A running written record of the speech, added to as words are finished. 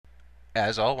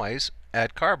As always,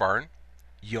 at Car Barn,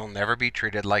 you'll never be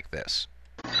treated like this.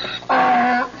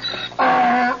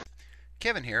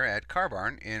 Kevin here at Car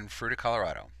Barn in Fruita,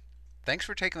 Colorado. Thanks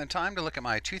for taking the time to look at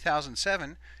my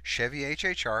 2007 Chevy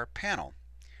HHR panel.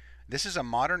 This is a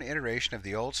modern iteration of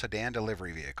the old sedan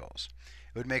delivery vehicles.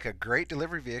 It would make a great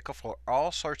delivery vehicle for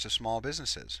all sorts of small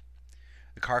businesses.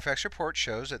 The Carfax report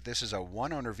shows that this is a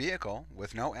one-owner vehicle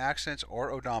with no accidents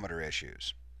or odometer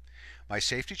issues. My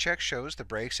safety check shows the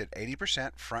brakes at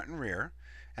 80% front and rear,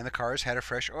 and the car has had a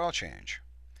fresh oil change.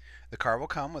 The car will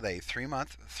come with a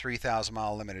 3-month,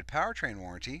 3,000-mile limited powertrain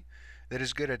warranty that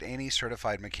is good at any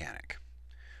certified mechanic.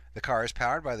 The car is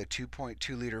powered by the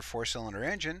 2.2-liter four-cylinder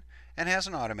engine and has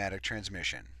an automatic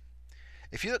transmission.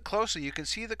 If you look closely, you can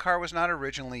see the car was not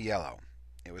originally yellow.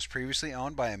 It was previously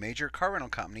owned by a major car rental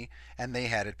company and they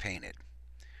had it painted.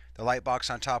 The light box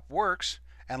on top works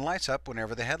and lights up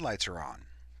whenever the headlights are on.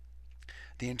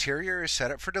 The interior is set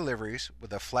up for deliveries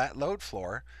with a flat load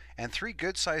floor and 3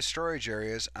 good-sized storage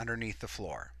areas underneath the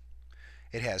floor.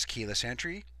 It has keyless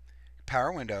entry,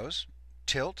 power windows,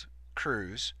 tilt,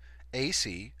 cruise,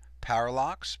 AC, power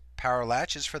locks, power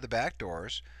latches for the back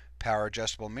doors, power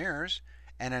adjustable mirrors,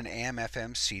 and an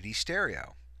AM/FM CD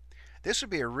stereo. This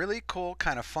would be a really cool,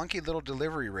 kind of funky little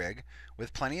delivery rig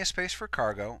with plenty of space for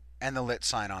cargo and the lit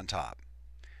sign on top.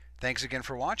 Thanks again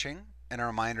for watching, and a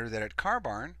reminder that at Car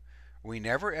Barn, we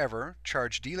never ever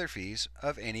charge dealer fees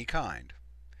of any kind.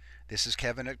 This is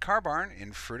Kevin at Car Barn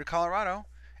in Fruita, Colorado,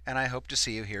 and I hope to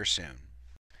see you here soon.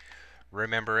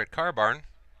 Remember, at Car Barn,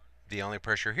 the only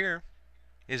pressure here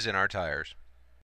is in our tires.